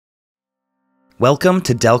Welcome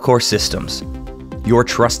to Delkor Systems, your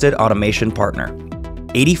trusted automation partner.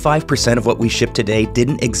 85% of what we ship today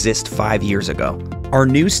didn't exist 5 years ago. Our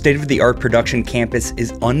new state-of-the-art production campus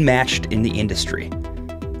is unmatched in the industry.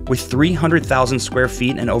 With 300,000 square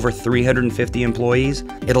feet and over 350 employees,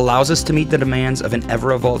 it allows us to meet the demands of an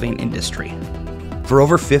ever-evolving industry. For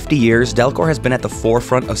over 50 years, Delkor has been at the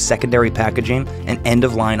forefront of secondary packaging and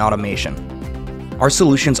end-of-line automation. Our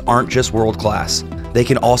solutions aren't just world-class, they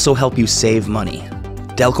can also help you save money.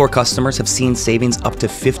 Delkor customers have seen savings up to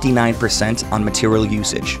 59% on material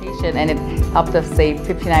usage. And it helped us save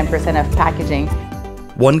 59% of packaging.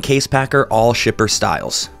 One case packer, all shipper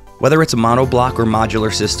styles. Whether it's a monoblock or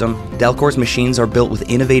modular system, Delkor's machines are built with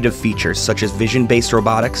innovative features such as vision-based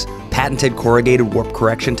robotics, patented corrugated warp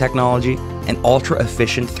correction technology, and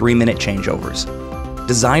ultra-efficient 3-minute changeovers.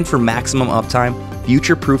 Designed for maximum uptime,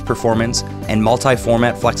 future-proof performance, and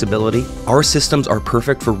multi-format flexibility, our systems are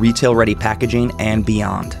perfect for retail-ready packaging and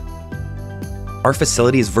beyond. Our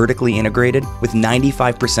facility is vertically integrated with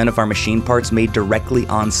 95% of our machine parts made directly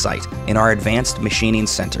on-site in our advanced machining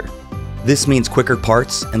center. This means quicker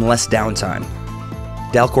parts and less downtime.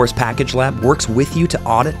 Delkor's Package Lab works with you to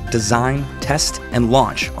audit, design, test, and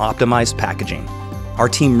launch optimized packaging. Our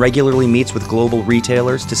team regularly meets with global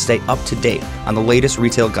retailers to stay up to date on the latest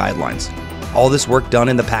retail guidelines. All this work done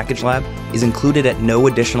in the Package Lab is included at no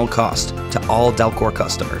additional cost to all Delkor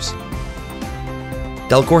customers.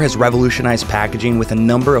 Delkor has revolutionized packaging with a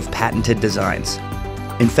number of patented designs.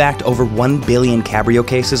 In fact, over 1 billion Cabrio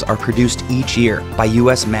cases are produced each year by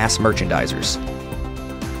US mass merchandisers.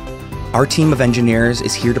 Our team of engineers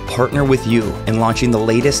is here to partner with you in launching the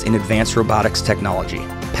latest in advanced robotics technology,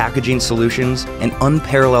 packaging solutions, and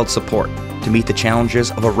unparalleled support to meet the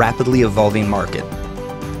challenges of a rapidly evolving market.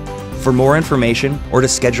 For more information or to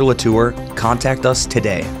schedule a tour, contact us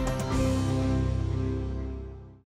today.